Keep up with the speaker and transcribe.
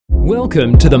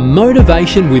Welcome to the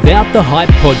Motivation Without the Hype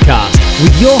podcast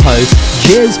with your host,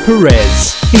 Gez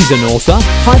Perez. He's an author,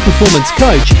 high-performance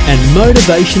coach, and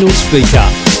motivational speaker.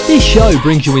 This show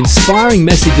brings you inspiring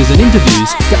messages and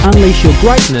interviews to unleash your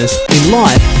greatness in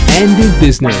life and in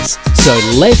business. So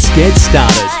let's get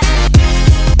started.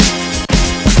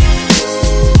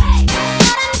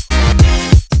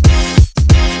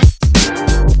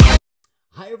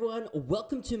 Hi everyone,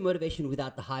 welcome to Motivation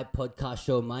Without the Hype podcast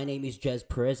show. My name is Gez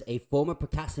Perez, a former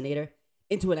procrastinator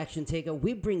into an action taker.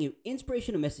 We bring you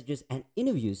inspirational messages and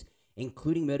interviews,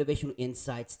 including motivational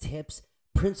insights, tips,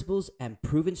 principles, and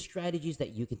proven strategies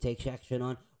that you can take action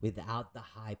on without the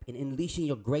hype in unleashing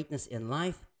your greatness in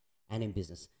life and in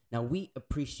business. Now, we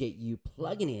appreciate you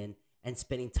plugging in and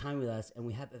spending time with us, and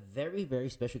we have a very, very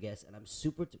special guest, and I'm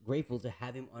super grateful to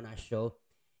have him on our show.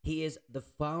 He is the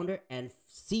founder and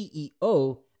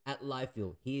CEO at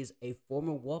LyfeFuel. He is a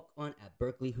former walk-on at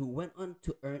Berkeley who went on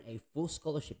to earn a full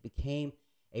scholarship, became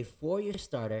a 4-year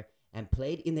starter, and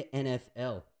played in the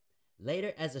NFL.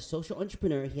 Later, as a social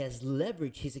entrepreneur, he has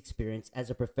leveraged his experience as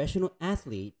a professional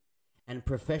athlete and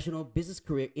professional business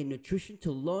career in nutrition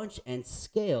to launch and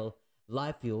scale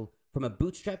LyfeFuel from a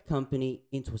bootstrapped company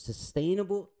into a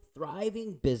sustainable,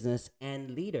 thriving business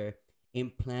and leader in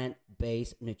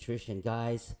plant-based nutrition.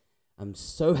 Guys, I'm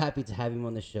so happy to have him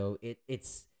on the show.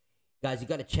 Guys, you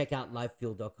got to check out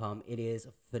LyfeFuel.com. It is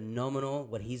phenomenal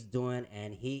what he's doing,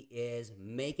 and he is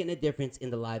making a difference in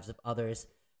the lives of others.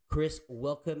 Chris,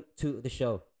 welcome to the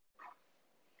show.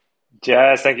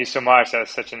 Jess, thank you so much. That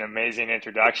was such an amazing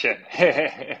introduction.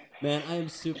 Man, I am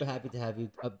super happy to have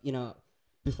you.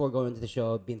 Before going into the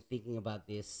show, I've been thinking about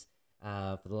this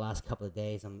for the last couple of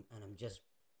days, and I'm just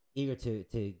eager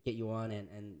to get you on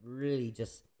and really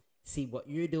just see what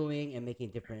you're doing and making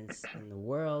a difference in the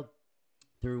world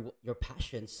through your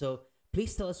passion. So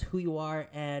please tell us who you are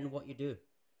and what you do.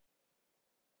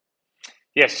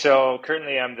 Yes, so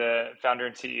currently I'm the founder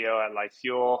and CEO at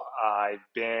LyfeFuel. I've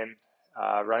been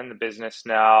running the business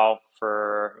now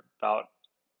for about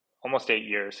almost 8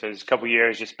 years. So there's a couple of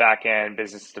years just back end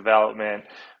business development,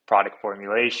 product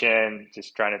formulation,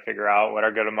 just trying to figure out what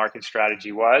our go-to-market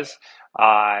strategy was.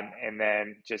 And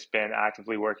then just been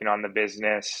actively working on the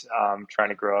business, trying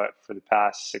to grow it for the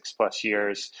past 6+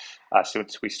 years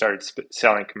since we started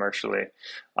selling commercially.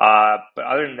 But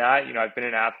other than that, I've been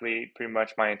an athlete pretty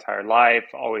much my entire life,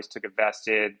 always took a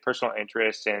vested personal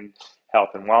interest in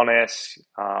health and wellness.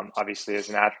 Obviously, as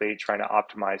an athlete, trying to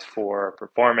optimize for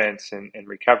performance and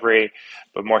recovery,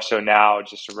 but more so now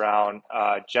just around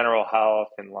general health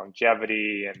and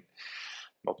longevity and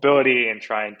mobility, and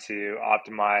trying to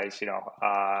optimize,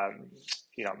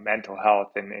 mental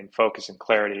health and focus and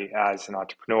clarity as an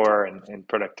entrepreneur and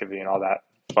productivity and all that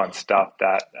fun stuff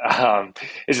that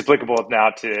is applicable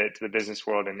now to the business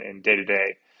world and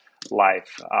day-to-day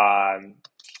life.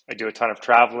 I do a ton of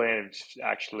traveling. I've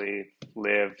actually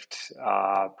lived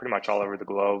pretty much all over the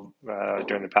globe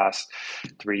during the past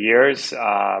 3 years.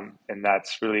 And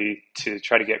that's really to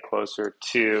try to get closer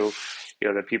to,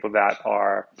 the people that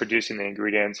are producing the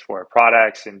ingredients for our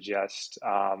products, and just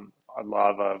a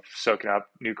love of soaking up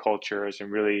new cultures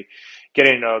and really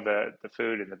getting to know the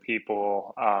food and the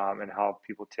people and how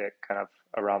people tick kind of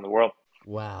around the world.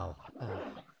 Wow.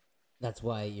 That's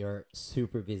why you're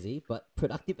super busy, but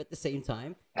productive at the same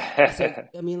time. So,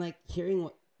 hearing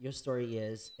what your story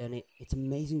is, and it's an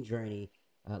amazing journey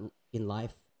in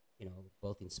life,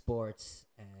 both in sports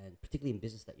and particularly in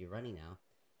business that you're running now.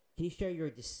 Can you share your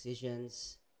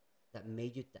decisions that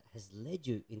has led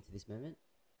you into this moment?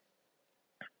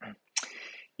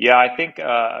 Yeah, I think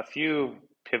a few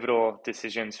pivotal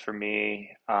decisions for me,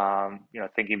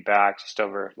 thinking back just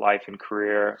over life and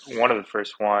career. One of the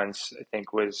first ones, I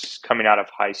think, was coming out of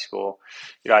high school.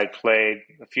 I played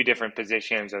a few different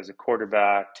positions as a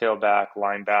quarterback, tailback,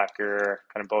 linebacker,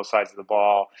 kind of both sides of the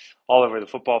ball, all over the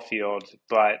football field.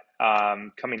 But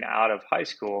coming out of high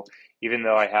school, even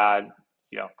though I had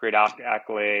great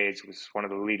accolades, was one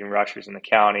of the leading rushers in the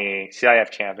county,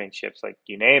 CIF championships, like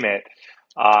you name it,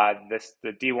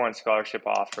 the D1 scholarship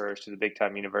offers to the big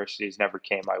time universities never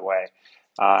came my way.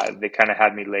 They kind of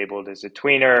had me labeled as a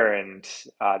tweener, and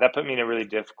that put me in a really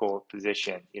difficult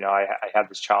position. I had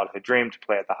this childhood dream to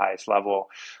play at the highest level.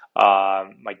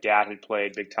 My dad had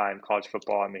played big time college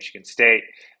football at Michigan State,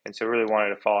 and so really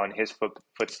wanted to follow in his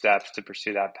footsteps to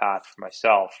pursue that path for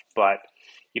myself. But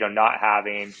not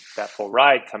having that full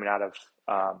ride coming out of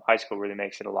high school really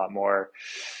makes it a lot more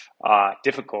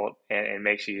difficult, and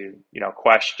makes you,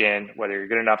 question whether you're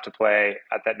good enough to play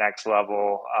at that next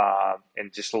level,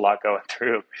 and just a lot going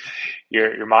through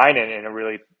your mind, and a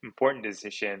really important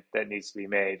decision that needs to be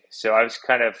made. So I was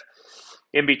kind of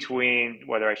in between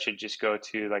whether I should just go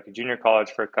to like a junior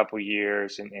college for a couple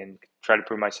years and try to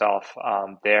prove myself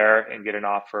there and get an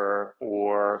offer,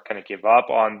 or kind of give up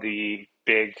on the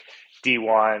big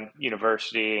D1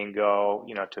 university and go,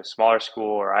 to a smaller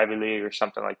school or Ivy League or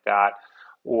something like that,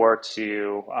 or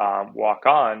to walk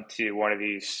on to one of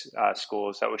these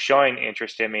schools that was showing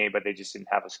interest in me, but they just didn't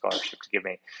have a scholarship to give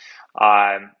me.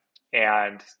 Um,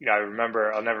 and I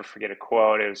remember, I'll never forget a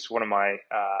quote. It was one of my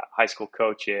high school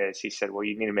coaches. He said, "Well,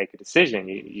 you need to make a decision.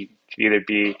 You could either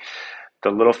be the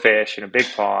little fish in a big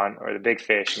pond or the big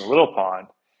fish in a little pond."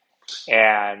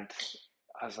 And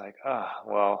I was like, "Oh,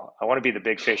 well, I want to be the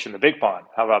big fish in the big pond.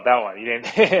 How about that one? You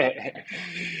didn't,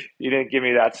 you didn't give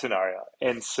me that scenario."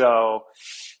 And so,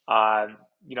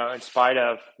 in spite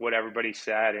of what everybody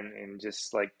said and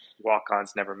just like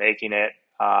walk-ons never making it,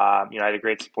 I had a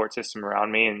great support system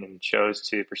around me and chose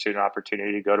to pursue an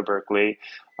opportunity to go to Berkeley.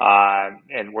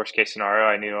 And worst case scenario,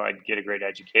 I knew I'd get a great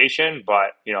education,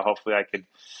 but, hopefully I could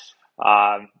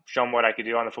show them what I could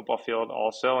do on the football field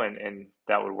also, and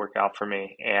that would work out for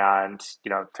me. And,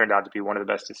 it turned out to be one of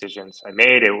the best decisions I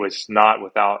made. It was not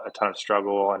without a ton of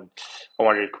struggle, and I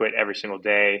wanted to quit every single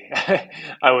day.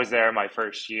 I was there my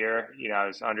first year. I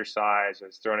was undersized. I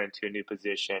was thrown into a new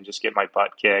position, just get my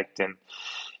butt kicked, and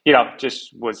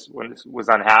just was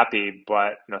unhappy,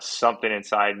 but something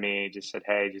inside me just said,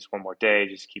 "Hey, just one more day,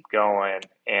 just keep going."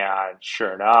 And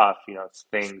sure enough,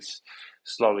 things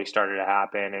slowly started to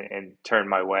happen and turned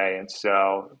my way. And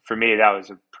so for me, that was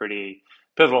a pretty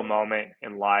pivotal moment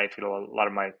in life. A lot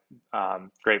of my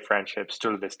great friendships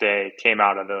still to this day came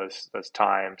out of those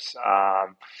times.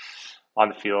 On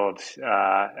the field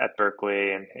at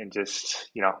Berkeley, and just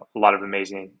a lot of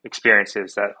amazing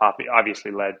experiences that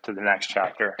obviously led to the next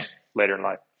chapter later in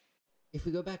life. If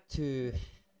we go back in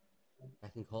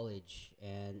college,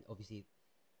 and obviously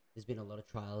there's been a lot of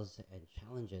trials and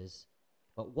challenges,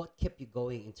 but what kept you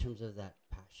going in terms of that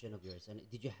passion of yours? And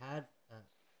did you have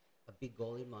a big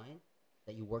goal in mind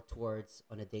that you work towards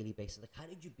on a daily basis? Like, how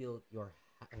did you build your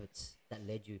habits that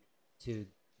led you to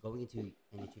going into and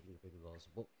achieving your bigger goals?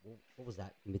 What was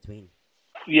that in between?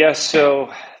 Yeah,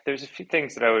 so there's a few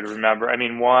things that I would remember. I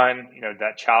mean, one,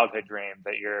 that childhood dream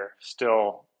that you're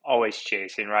still always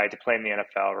chasing, right? To play in the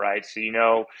NFL, right?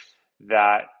 So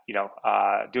that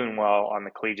doing well on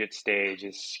the collegiate stage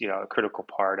is a critical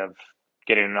part of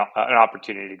getting an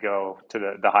opportunity to go to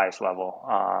the highest level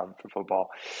for football.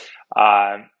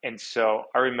 And so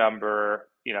I remember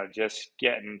just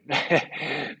getting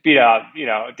beat up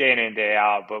day in and day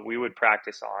out, but we would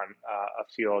practice on a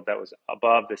field that was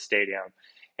above the stadium.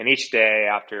 And each day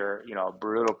after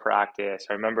brutal practice,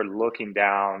 I remember looking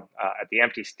down at the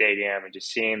empty stadium and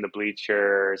just seeing the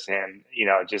bleachers and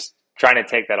just trying to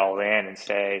take that all in and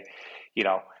say,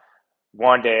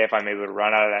 one day if I'm able to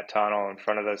run out of that tunnel in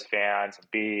front of those fans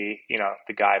and be,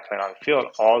 the guy playing on the field,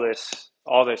 all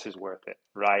this is worth it,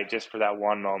 right? Just for that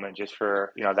one moment, just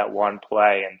for, that one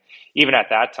play. And even at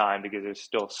that time, because it was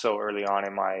still so early on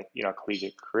in my,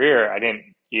 collegiate career, I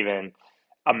didn't even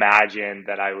imagine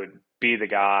that I would be the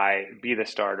guy, be the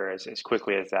starter as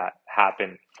quickly as that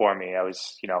happened for me. I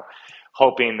was,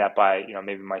 hoping that by,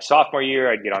 maybe my sophomore year,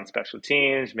 I'd get on special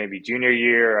teams, maybe junior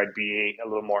year, I'd be a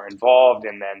little more involved.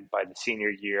 And then by the senior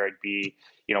year, I'd be,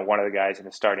 one of the guys in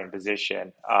the starting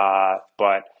position.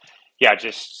 But yeah,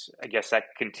 just, I guess that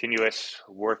continuous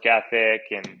work ethic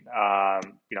and,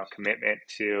 commitment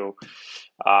to,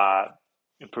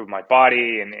 improve my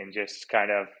body and just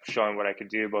kind of showing what I could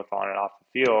do both on and off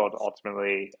the field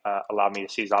ultimately allowed me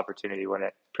to seize opportunity when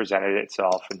it presented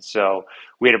itself. And so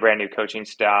we had a brand new coaching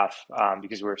staff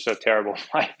because we were so terrible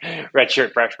my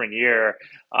redshirt freshman year.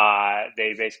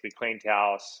 They basically cleaned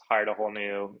house, hired a whole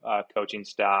new coaching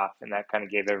staff, and that kind of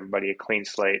gave everybody a clean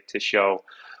slate to show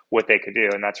what they could do.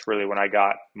 And that's really when I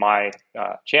got my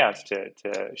chance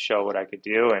to show what I could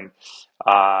do. And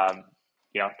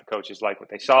the coaches liked what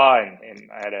they saw, and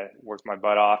I had to work my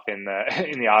butt off in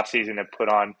the off season to put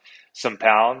on some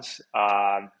pounds.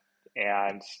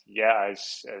 And yeah, I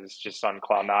was just on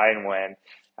cloud nine when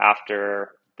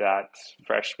after that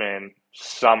freshman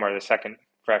summer, the second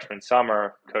freshman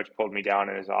summer, coach pulled me down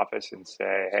in his office and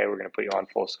say, "Hey, we're going to put you on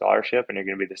full scholarship, and you're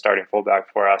going to be the starting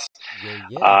fullback for us.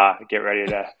 Yeah. Get ready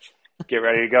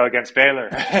to go against Baylor."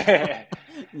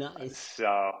 Nice.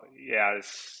 So yeah,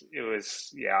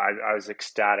 I was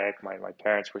ecstatic. My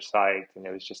parents were psyched, and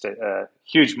it was just a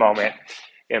huge moment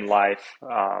in life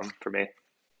for me.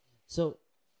 So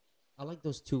I like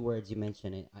those two words you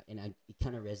mentioned, it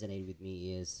kind of resonated with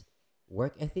me, is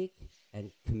work ethic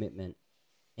and commitment.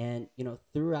 And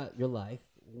throughout your life,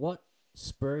 what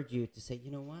spurred you to say,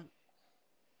 you know what,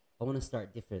 I want to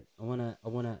start different. I want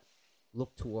to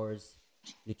look towards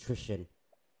nutrition.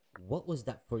 What was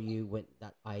that for you when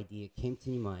that idea came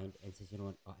to your mind and says, you know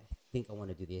what, I think I want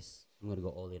to do this. I'm going to go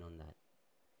all in on that.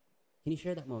 Can you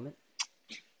share that moment?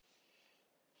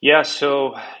 Yeah,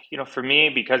 so, for me,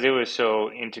 because it was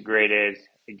so integrated,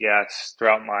 I guess,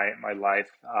 throughout my life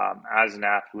as an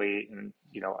athlete, and,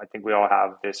 I think we all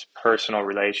have this personal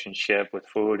relationship with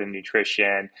food and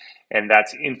nutrition, and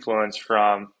that's influenced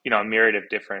from, a myriad of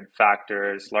different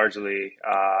factors, largely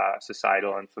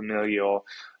societal and familial.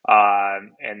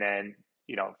 And then,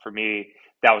 for me,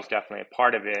 that was definitely a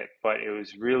part of it, but it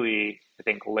was really, I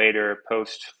think, later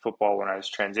post football when I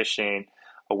was transitioning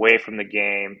away from the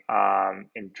game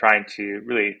and trying to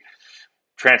really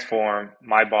transform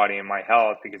my body and my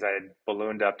health because I had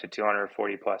ballooned up to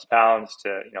 240 plus pounds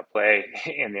to play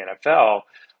in the NFL.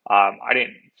 I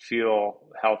didn't feel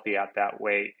healthy at that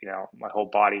weight. My whole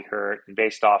body hurt, and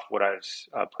based off what I was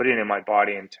putting in my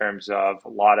body in terms of a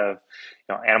lot of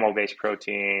animal-based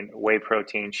protein, whey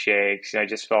protein shakes, I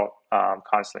just felt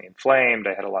constantly inflamed.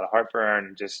 I had a lot of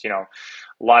heartburn, just a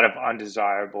lot of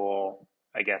undesirable,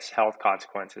 I guess, health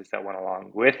consequences that went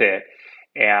along with it.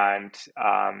 And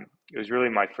it was really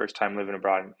my first time living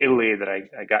abroad in Italy that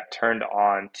I got turned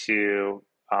on to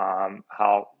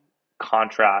how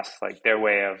contrast, like their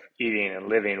way of eating and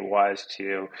living, was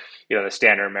to the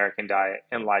standard American diet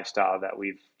and lifestyle that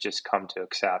we've just come to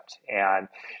accept. And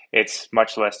it's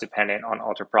much less dependent on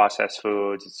ultra processed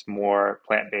foods. It's more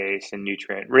plant-based and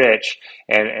nutrient rich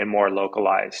and more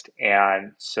localized.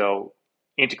 And so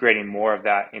integrating more of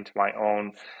that into my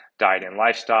own diet and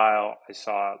lifestyle, I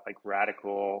saw like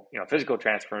radical, physical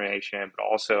transformation, but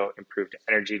also improved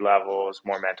energy levels,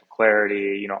 more mental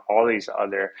clarity, all these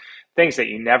other things that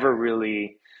you never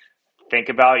really think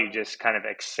about. You just kind of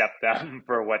accept them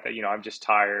for what I'm just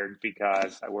tired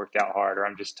because I worked out hard, or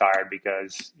I'm just tired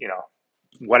because,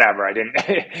 whatever, I didn't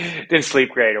didn't sleep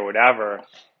great or whatever.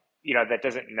 That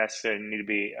doesn't necessarily need to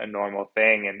be a normal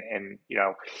thing.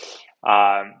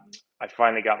 I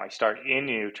finally got my start in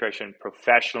nutrition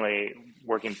professionally,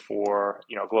 working for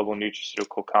a global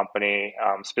nutraceutical company,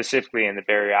 specifically in the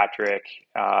bariatric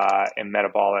and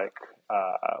metabolic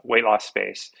weight loss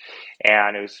space.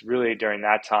 And it was really during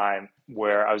that time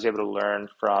where I was able to learn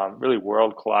from really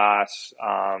world class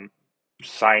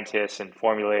scientists and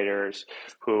formulators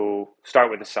who start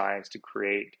with the science to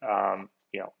create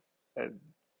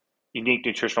unique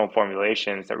nutritional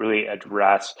formulations that really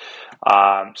address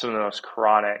some of the most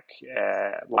chronic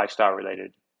lifestyle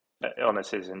related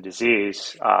illnesses and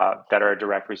disease that are a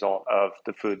direct result of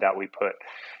the food that we put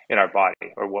in our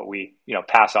body, or what we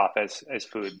pass off as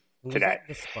food Was today. that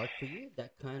the spark for you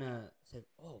that kind of said,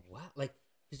 oh, wow? Like,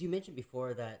 because you mentioned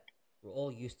before that we're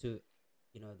all used to,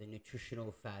 the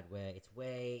nutritional fad where it's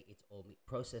whey, it's all meat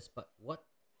processed, but what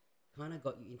kind of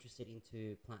got you interested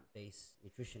into plant-based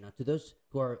nutrition? Now, to those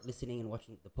who are listening and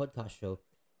watching the podcast show,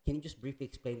 can you just briefly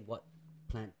explain what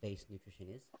plant-based nutrition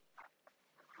is?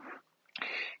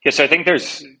 Yeah, so I think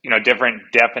there's different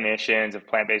definitions of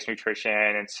plant-based nutrition,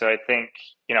 and so I think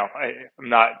I'm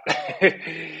not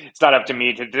it's not up to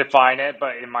me to define it,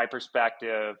 but in my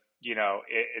perspective,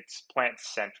 it's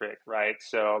plant-centric, right?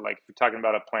 So like if we're talking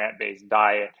about a plant-based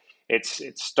diet, it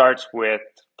starts with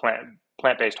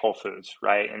plant-based whole foods,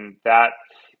 right? And that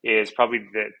is probably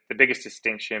the biggest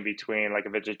distinction between like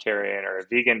a vegetarian or a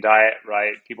vegan diet,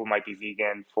 right? People might be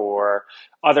vegan for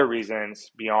other reasons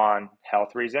beyond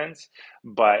health reasons,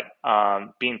 but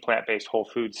being plant-based, whole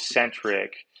food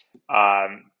centric,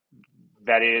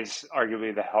 that is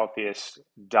arguably the healthiest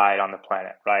diet on the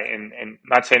planet, right? And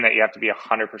not saying that you have to be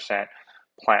 100%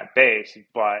 plant-based,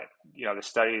 but the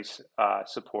studies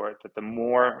support that the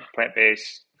more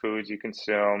plant-based foods you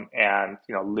consume, and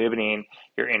limiting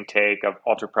your intake of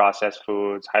ultra processed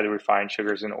foods, highly refined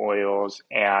sugars and oils,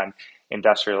 and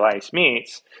industrialized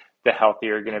meats, the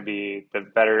healthier you're going to be, the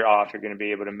better off you're going to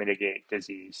be able to mitigate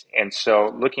disease. And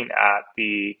so looking at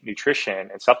the nutrition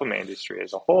and supplement industry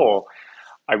as a whole,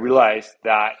 I realized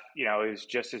that it was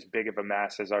just as big of a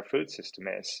mess as our food system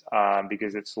is,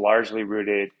 because it's largely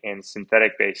rooted in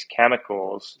synthetic-based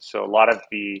chemicals. So a lot of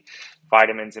the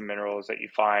vitamins and minerals that you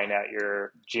find at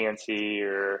your GNC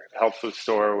or health food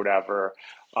store or whatever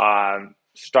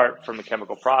start from a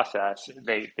chemical process.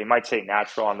 They might say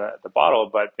natural on the bottle,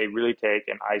 but they really take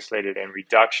an isolated and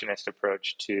reductionist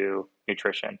approach to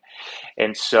nutrition.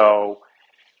 And so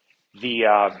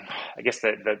I guess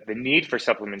the need for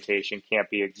supplementation can't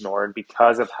be ignored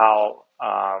because of how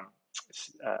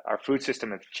our food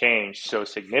system has changed so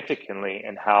significantly,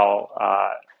 and how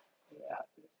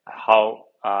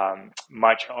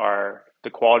much the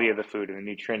quality of the food and the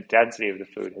nutrient density of the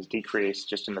food has decreased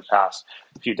just in the past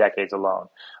few decades alone,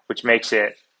 which makes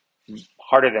it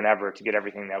harder than ever to get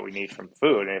everything that we need from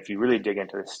food. And if you really dig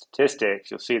into the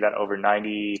statistics, you'll see that over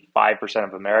 95%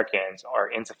 of Americans are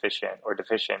insufficient or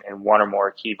deficient in one or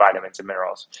more key vitamins and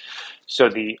minerals. So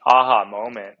the aha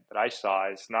moment that I saw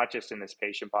is not just in this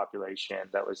patient population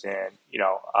that was in,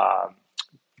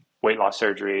 weight loss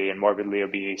surgery and morbidly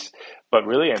obese, but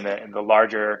really in the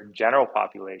larger general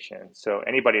population. So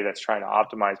anybody that's trying to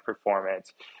optimize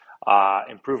performance,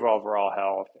 improve overall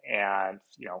health, and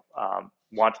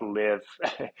want to live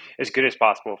as good as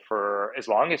possible for as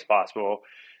long as possible.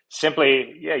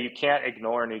 Simply, you can't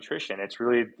ignore nutrition. It's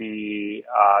really the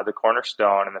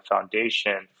cornerstone and the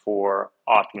foundation for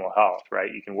optimal health,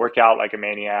 right? You can work out like a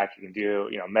maniac. You can do,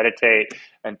 meditate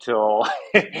until,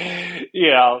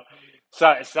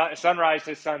 sunrise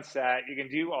to sunset. You can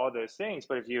do all those things,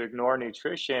 but if you ignore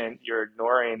nutrition, you're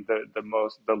ignoring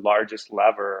the largest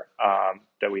lever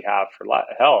that we have for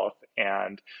health,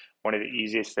 and one of the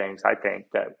easiest things I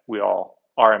think that we all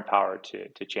are empowered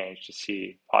to change, to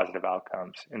see positive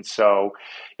outcomes. And so,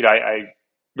 I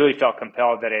really felt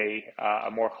compelled that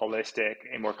a more holistic,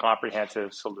 a more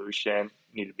comprehensive solution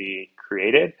needed to be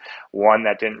created. One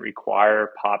that didn't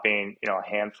require popping, a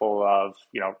handful of,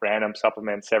 random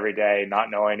supplements every day,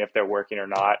 not knowing if they're working or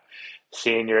not,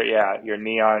 seeing your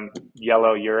neon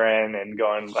yellow urine and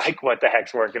going like, what the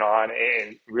heck's working on,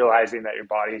 and realizing that your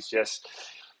body's just,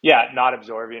 not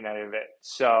absorbing any of it.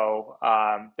 So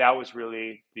that was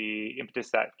really the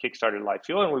impetus that kickstarted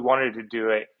LyfeFuel, and we wanted to do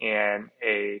it in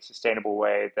a sustainable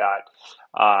way that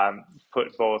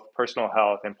put both personal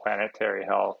health and planetary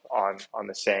health on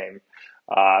the same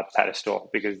pedestal,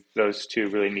 because those two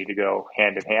really need to go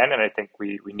hand in hand. And I think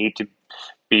we need to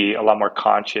be a lot more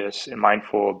conscious and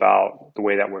mindful about the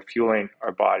way that we're fueling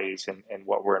our bodies and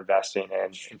what we're investing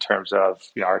in terms of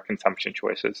our consumption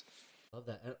choices. Love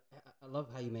that. I love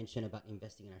how you mentioned about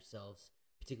investing in ourselves,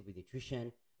 particularly with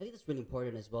nutrition. I think that's really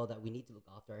important as well, that we need to look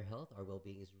after our health. Our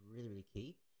well-being is really, really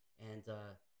key. And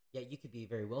you could be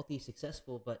very wealthy,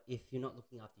 successful, but if you're not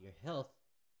looking after your health,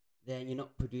 then you're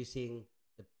not producing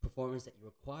the performance that you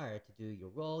require to do your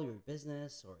role, your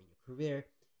business, or in your career.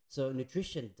 So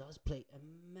nutrition does play a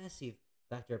massive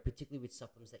factor, particularly with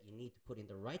supplements that you need to put in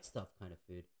the right stuff kind of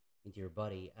food into your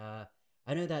body.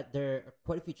 I know that there are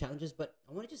quite a few challenges, but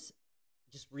I want to just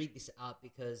read this out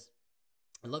because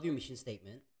I love your mission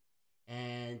statement.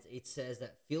 And it says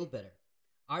that feel better.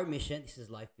 Our mission, this is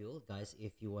LyfeFuel. Guys,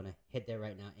 if you want to head there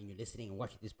right now and you're listening and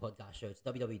watching this podcast show, it's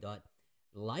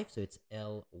www.life, so it's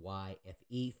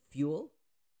LYFE,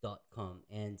 fuel.com.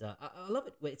 And I love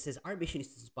it where it says, our mission is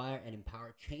to inspire and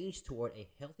empower change toward a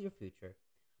healthier future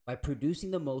by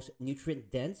producing the most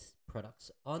nutrient-dense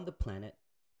products on the planet,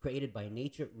 created by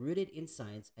nature, rooted in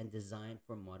science, and designed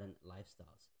for modern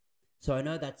lifestyles. So I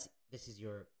know this is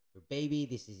your baby,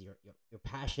 this is your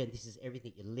passion, this is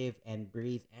everything you live and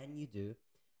breathe and you do.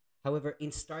 However,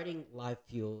 in starting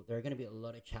LyfeFuel, there are going to be a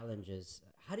lot of challenges.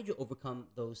 How did you overcome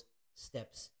those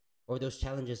steps or those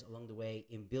challenges along the way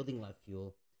in building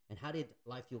LyfeFuel? And how did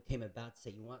LyfeFuel came about to say,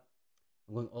 you know what,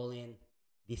 I'm going all in,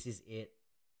 this is it,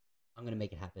 I'm going to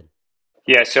make it happen?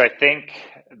 Yeah, so I think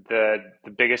the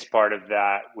biggest part of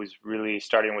that was really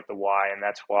starting with the why, and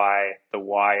that's why the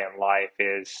why in life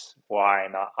is why,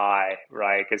 not I,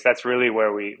 right? Because that's really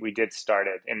where we did start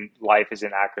it. And life is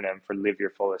an acronym for live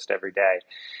your fullest every day.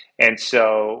 And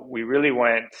so we really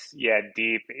went,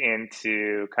 deep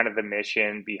into kind of the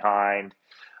mission behind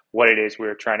what it is we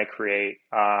were trying to create.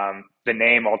 The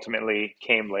name ultimately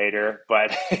came later,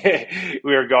 but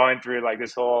we were going through like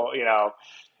this whole,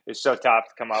 it's so tough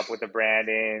to come up with the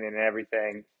branding and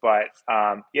everything. But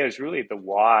it was really the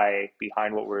why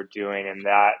behind what we're doing, and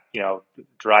that,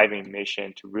 driving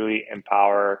mission to really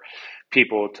empower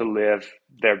people to live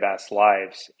their best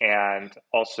lives. And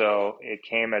also it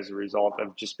came as a result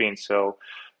of just being so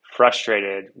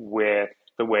frustrated with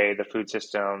the way the food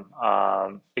system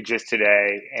exists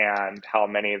today, and how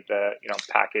many of the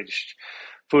packaged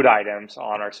food items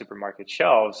on our supermarket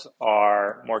shelves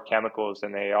are more chemicals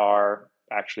than they are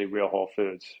actually real whole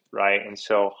foods, right? And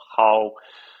so how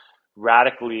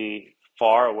radically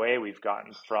far away we've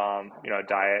gotten from a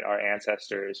diet our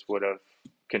ancestors would have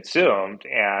consumed.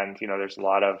 And there's a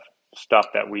lot of stuff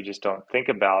that we just don't think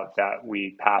about that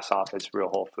we pass off as real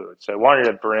whole foods. So I wanted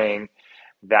to bring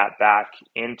that back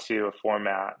into a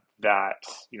format that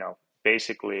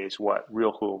basically is what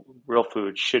real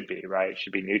food should be, right? It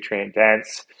should be nutrient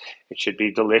dense, it should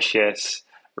be delicious,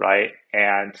 right?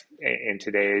 And in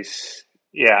today's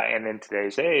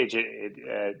age,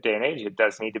 day and age, it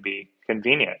does need to be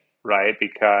convenient, right?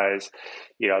 Because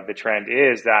the trend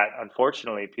is that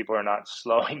unfortunately people are not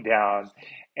slowing down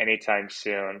anytime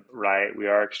soon, right? We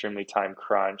are extremely time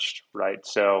crunched, right?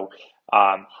 So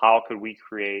how could we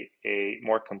create a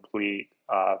more complete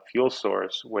fuel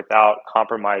source without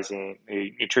compromising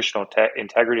the nutritional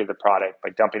integrity of the product by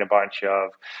dumping a bunch of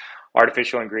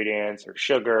artificial ingredients or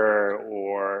sugar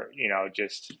or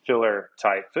just filler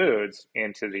type foods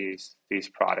into these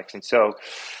products. And so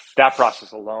that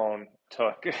process alone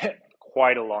took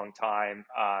quite a long time,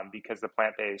 because the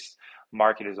plant-based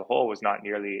market as a whole was not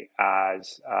nearly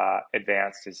as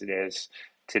advanced as it is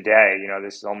today.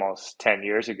 This is almost 10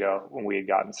 years ago when we had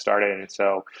gotten started. And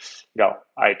so,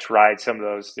 I tried some of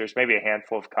those. There's maybe a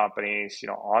handful of companies,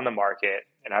 on the market,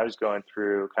 and I was going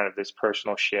through kind of this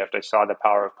personal shift. I saw the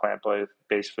power of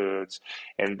plant-based foods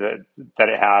and that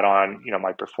it had on,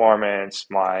 my performance,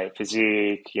 my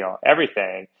physique,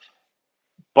 everything.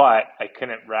 But I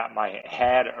couldn't wrap my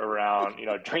head around,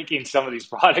 drinking some of these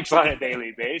products on a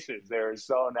daily basis. They were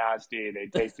so nasty. They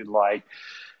tasted like,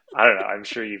 I don't know. I'm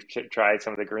sure you've tried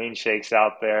some of the green shakes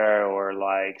out there, or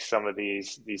like some of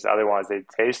these other ones. They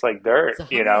taste like dirt, So how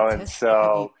many And tests have you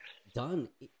so, done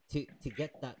to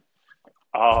get that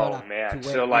oh product to man. where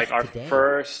So it is like today?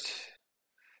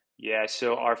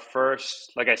 our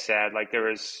first, like I said, like there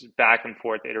was back and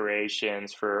forth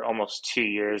iterations for almost 2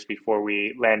 years before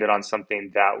we landed on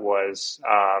something that was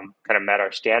kind of met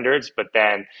our standards. But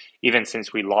then, even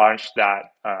since we launched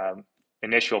that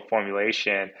initial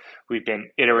formulation, we've been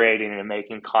iterating and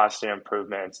making constant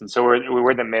improvements. And so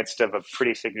we're in the midst of a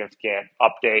pretty significant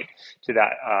update to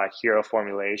that hero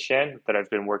formulation that I've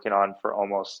been working on for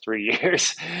almost 3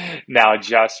 years now,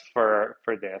 just for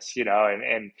this,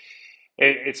 and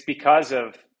it's because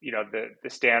of the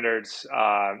standards.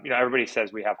 Everybody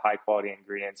says we have high quality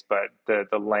ingredients, but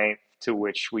the length to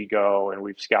which we go, and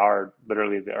we've scoured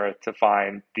literally the earth to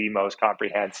find the most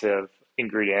comprehensive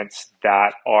ingredients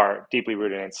that are deeply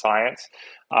rooted in science,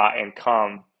 and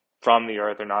come from the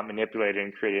earth, or not manipulated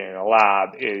and created in a lab,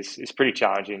 is pretty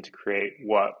challenging to create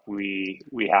what we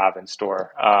have in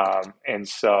store. And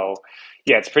so,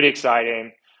 yeah, it's pretty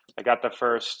exciting. I got the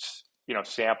first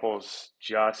samples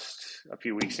just a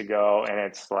few weeks ago, and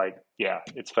it's like, yeah,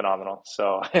 it's phenomenal.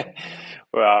 So,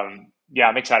 yeah,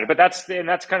 I'm excited. But that's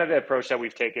kind of the approach that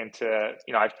we've taken to,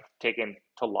 I've taken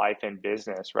to life and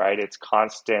business, right? It's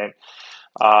constant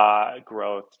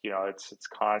growth, it's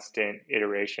constant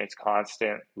iteration, it's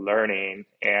constant learning,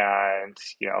 and,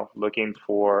 looking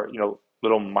for,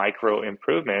 little micro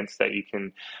improvements that you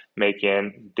can make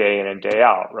in and day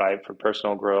out, right? For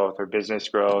personal growth or business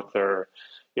growth, or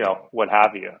what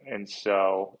have you. And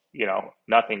so,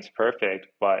 nothing's perfect,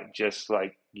 but just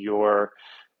like your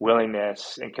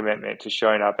willingness and commitment to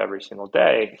showing up every single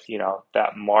day,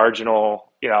 that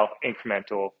marginal,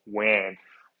 incremental win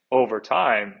over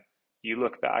time, you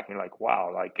look back and you're like,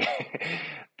 wow, like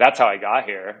that's how I got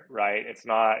here, right? It's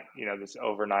not, this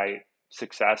overnight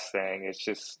success thing. It's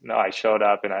just, no, I showed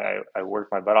up and I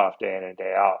worked my butt off day in and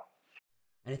day out.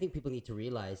 And I think people need to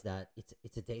realize that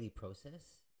it's a daily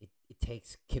process. It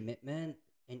takes commitment,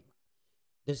 and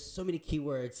there's so many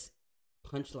keywords,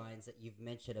 punchlines that you've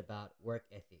mentioned about work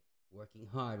ethic, working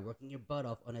hard, working your butt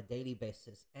off on a daily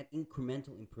basis, and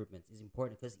incremental improvements is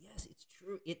important, because yes, it's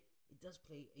true. It does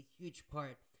play a huge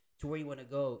part to where you want to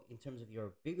go in terms of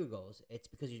your bigger goals. It's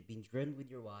because you've been driven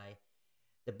with your why,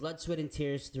 the blood, sweat, and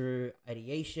tears through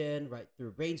ideation, right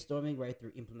through brainstorming, right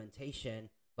through implementation.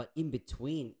 But in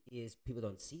between is people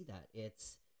don't see that.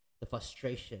 It's the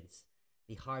frustrations,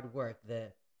 the hard work,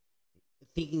 the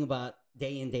thinking about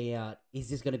day in, day out, is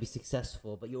this going to be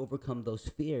successful? But you overcome those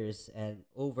fears and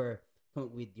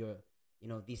overcome with your,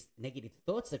 these negative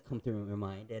thoughts that come through your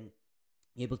mind, and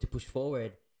you're able to push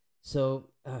forward. So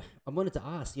I wanted to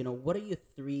ask, what are your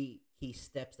 3 key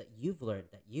steps that you've learned,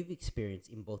 that you've experienced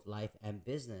in both life and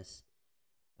business,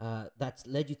 that's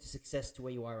led you to success to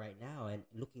where you are right now? And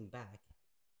looking back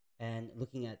and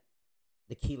looking at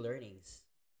the key learnings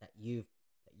that you've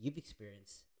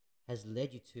experienced has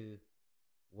led you to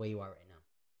where you are right now.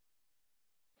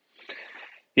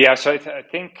 Yeah, so I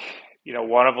think,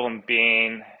 one of them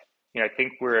being, I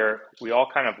think we all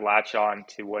kind of latch on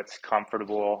to what's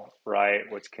comfortable, right?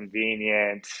 What's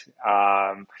convenient,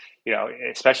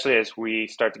 especially as we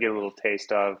start to get a little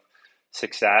taste of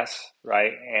success,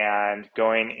 right? And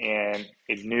going in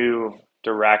a new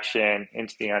direction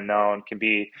into the unknown can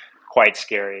be quite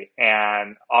scary.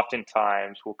 And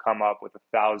oftentimes we'll come up with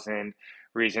 1,000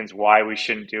 reasons why we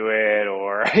shouldn't do it,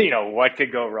 or, what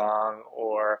could go wrong,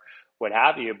 or what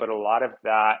have you. But a lot of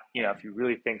that, if you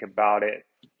really think about it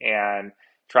and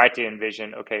try to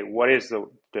envision, okay, what is the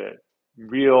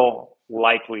real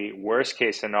likely worst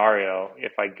case scenario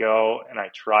if I go and I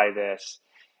try this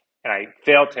and I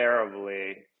fail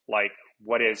terribly? Like,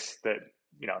 what is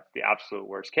the absolute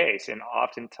worst case. And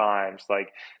oftentimes,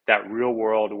 like, that real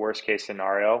world worst case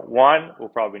scenario, one, will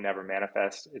probably never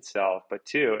manifest itself, but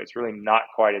two, it's really not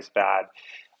quite as bad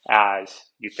as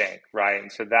you think, right?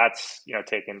 And so that's,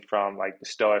 taken from like the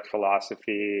Stoic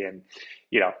philosophy, and,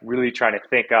 really trying to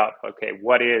think up, okay,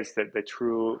 what is the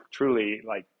truly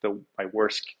like my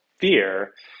worst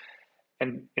fear,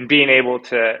 and being able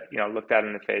to, look that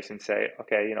in the face and say,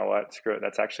 okay, you know what, screw it,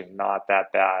 that's actually not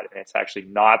that bad, and it's actually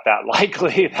not that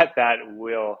likely that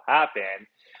will happen.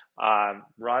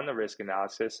 Run the risk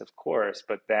analysis, of course,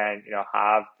 but then,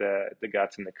 have the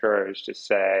guts and the courage to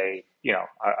say,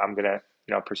 I'm gonna,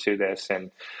 pursue this, and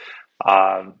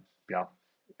um,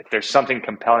 if there's something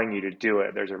compelling you to do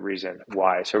it, there's a reason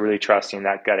why. So really trusting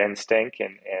that gut instinct,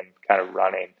 and kind of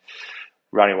running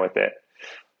with it.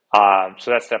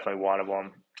 So that's definitely one of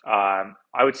them.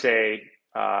 I would say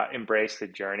embrace the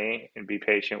journey and be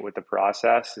patient with the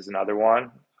process is another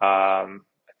one. I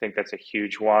think that's a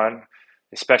huge one,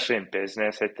 especially in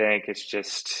business. I think it's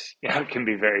just, it can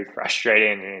be very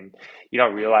frustrating, and you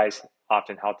don't realize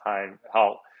often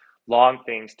how long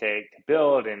things take to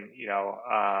build, and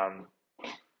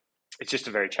it's just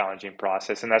a very challenging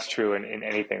process, and that's true in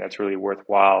anything that's really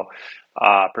worthwhile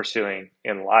pursuing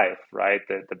in life, right?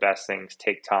 The best things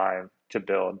take time to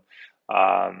build,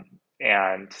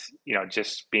 and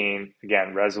just being,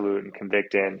 again, resolute and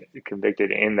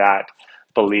convicted in that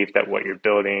belief that what you're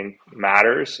building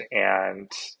matters,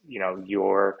 and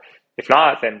if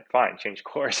not, then fine, change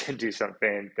course and do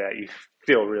something that you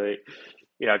feel really,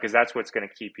 because that's what's going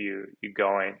to keep you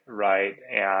going, right?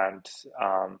 And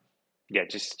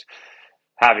just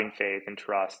having faith and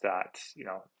trust that,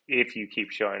 if you keep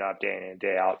showing up day in and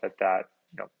day out, that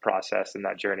process and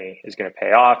that journey is going to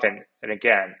pay off. And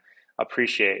again,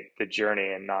 appreciate the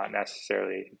journey and not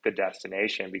necessarily the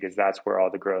destination, because that's where all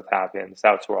the growth happens.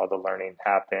 That's where all the learning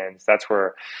happens. That's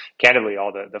where, candidly,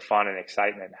 all the fun and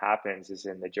excitement happens, is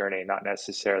in the journey, not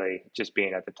necessarily just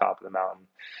being at the top of the mountain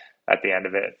at the end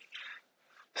of it.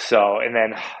 So, and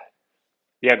then,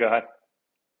 yeah, go ahead.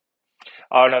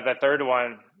 Oh, no, the third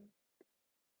one.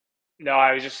 No,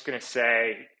 I was just going to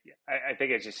say, I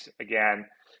think it's just, again,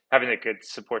 having a good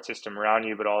support system around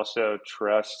you, but also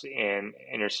trust in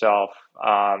yourself.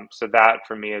 So that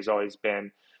for me has always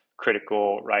been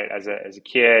critical, right? As a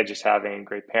kid, just having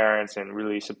great parents and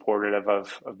really supportive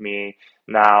of me.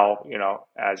 Now,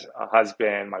 as a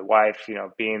husband, my wife,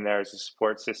 being there as a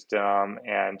support system,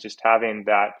 and just having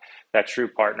that true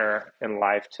partner in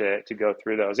life to go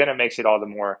through those. And it makes it all the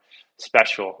more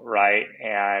special, right?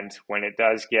 And when it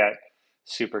does get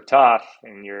super tough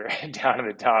and you're down in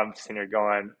the dumps and you're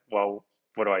going, well,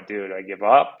 what do I do? Do I give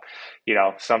up?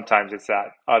 Sometimes it's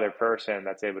that other person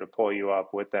that's able to pull you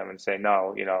up with them and say,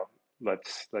 no,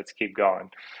 let's keep going.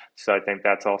 So I think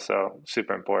that's also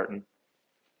super important.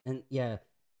 And yeah,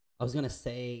 I was gonna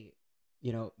say,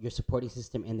 your supporting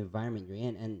system and the environment you're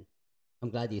in, and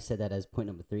I'm glad you said that as point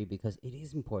number 3, because it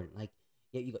is important. Like,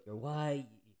 yeah, you got your why,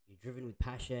 you're driven with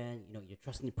passion, you're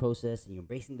trusting the process and you're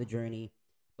embracing the journey,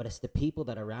 but it's the people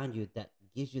that are around you that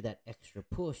gives you that extra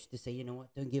push to say, you know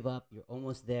what, don't give up, you're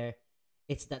almost there.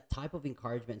 It's that type of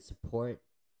encouragement, support,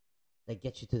 that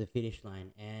gets you to the finish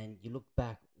line, and you look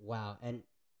back, wow. And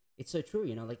it's so true,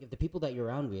 like, if the people that you're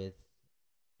around with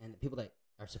and the people that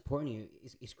are supporting you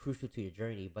is crucial to your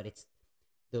journey, but it's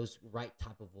those right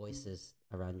type of voices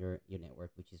around your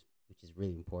network, which is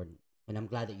really important. And I'm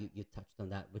glad that you touched on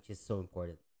that, which is so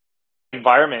important.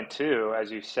 Environment too,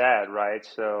 as you said, right?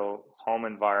 So home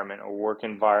environment or work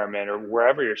environment or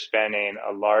wherever you're spending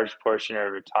a large portion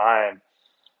of your time,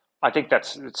 I think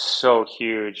it's so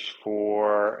huge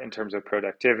for, in terms of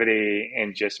productivity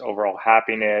and just overall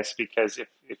happiness, because if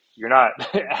you're not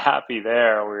happy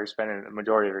there, where you're spending the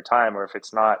majority of your time, or if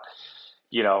it's not,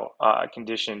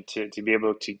 conditioned to be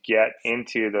able to get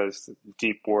into those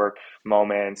deep work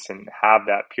moments and have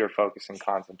that pure focus and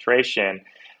concentration,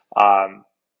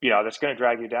 that's going to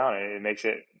drag you down, and it makes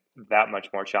it that much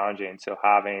more challenging. So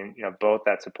having, both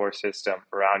that support system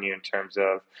around you in terms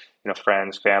of,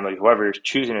 friends, family, whoever you're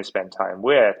choosing to spend time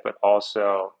with, but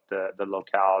also the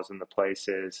locales and the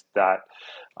places that,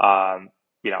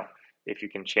 if you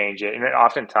can change it. And then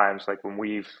oftentimes, like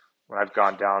when I've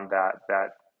gone down that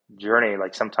journey,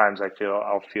 like sometimes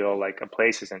I'll feel like a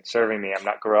place isn't serving me. I'm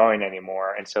not growing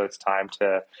anymore. And so it's time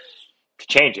to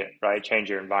change it, right? Change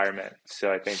your environment.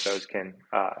 So I think those can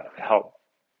help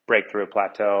break through a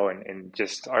plateau, and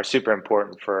just are super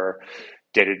important for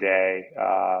day-to-day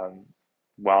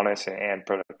wellness and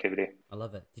productivity. I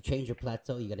love it. To change your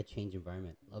plateau, you got to change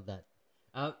environment. Love that.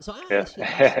 So I Yeah.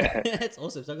 actually that's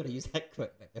awesome. So I'm going to use that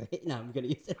quote. No, I'm going to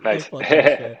use it in my Nice.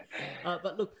 podcast show.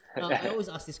 But look, I always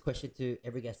ask this question to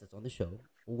every guest that's on the show.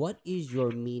 What is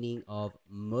your meaning of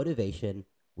motivation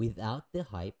without the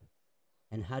hype,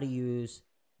 and how to use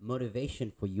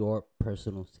motivation for your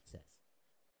personal success?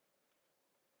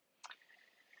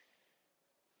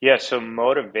 Yeah, so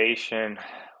motivation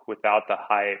without the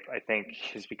hype, I think,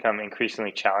 has become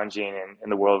increasingly challenging in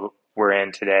the world we're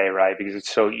in today, right? Because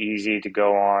it's so easy to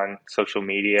go on social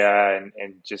media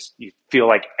and just you feel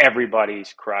like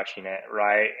everybody's crushing it,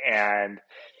 right? And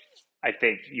I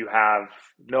think you have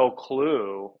no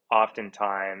clue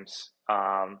oftentimes,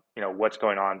 what's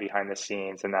going on behind the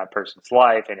scenes in that person's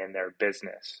life and in their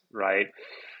business, right?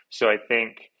 So I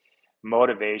think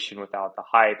motivation without the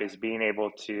hype is being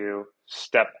able to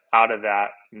step out of that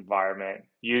environment,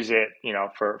 use it,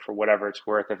 for whatever it's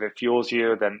worth. If it fuels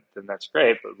you, then that's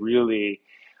great. But really,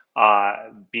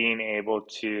 being able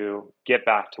to get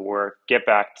back to work, get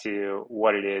back to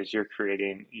what it is you're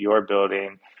creating, you're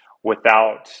building,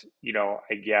 without,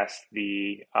 I guess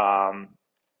the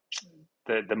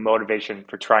motivation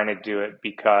for trying to do it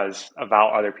because of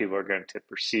how other people are going to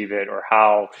perceive it or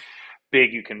how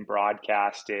big you can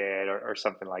broadcast it or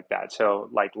something like that. So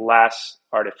like less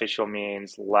artificial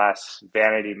means, less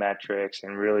vanity metrics,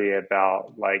 and really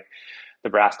about like the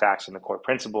brass tacks and the core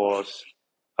principles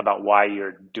about why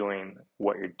you're doing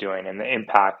what you're doing and the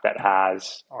impact that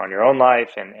has on your own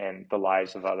life and the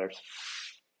lives of others.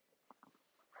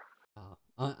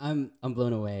 I'm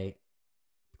blown away.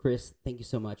 Chris, thank you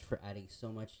so much for adding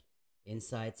so much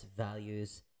insights,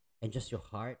 values, and just your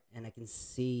heart. And I can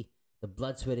see the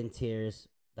blood, sweat, and tears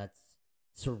that's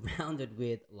surrounded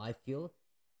with LyfeFuel.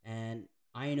 And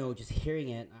I know just hearing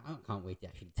it, I can't wait to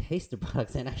actually taste the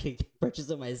products and actually purchase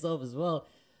it myself as well.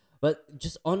 But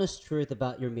just honest truth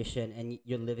about your mission, and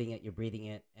you're living it, you're breathing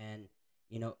it, and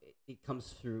it comes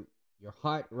through your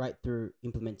heart right through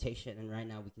implementation. And right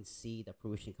now we can see the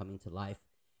fruition coming to life.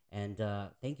 And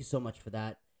thank you so much for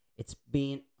that. It's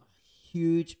been a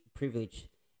huge privilege.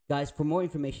 Guys, for more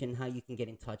information on how you can get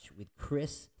in touch with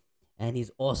Chris and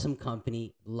his awesome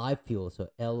company, LyfeFuel, so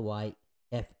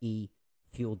LYFE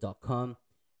fuel.com,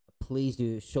 please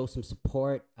do show some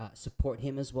support. Support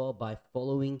him as well by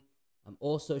following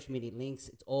all social media links.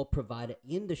 It's all provided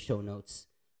in the show notes.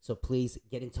 So please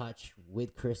get in touch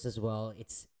with Chris as well.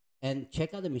 And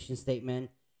check out the mission statement,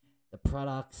 the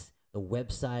products, the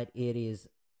website. It is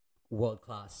world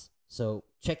class. So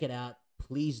check it out.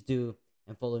 Please do,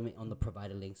 and follow me on the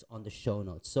provided links on the show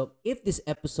notes. So if this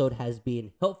episode has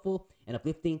been helpful and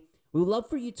uplifting, we would love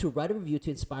for you to write a review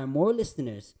to inspire more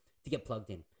listeners to get plugged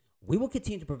in. We will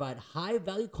continue to provide high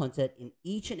value content in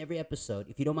each and every episode.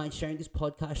 If you don't mind sharing this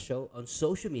podcast show on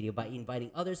social media by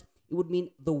inviting others, it would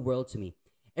mean the world to me.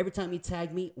 Every time you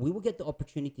tag me, we will get the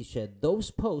opportunity to share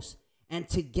those posts, and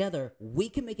together we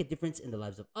can make a difference in the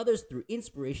lives of others through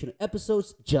inspirational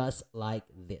episodes just like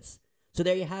this. So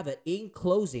there you have it. In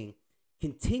closing,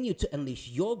 continue to unleash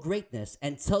your greatness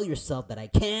and tell yourself that I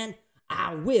can,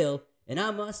 I will, and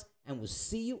I must, and we'll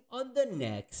see you on the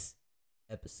next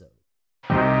episode.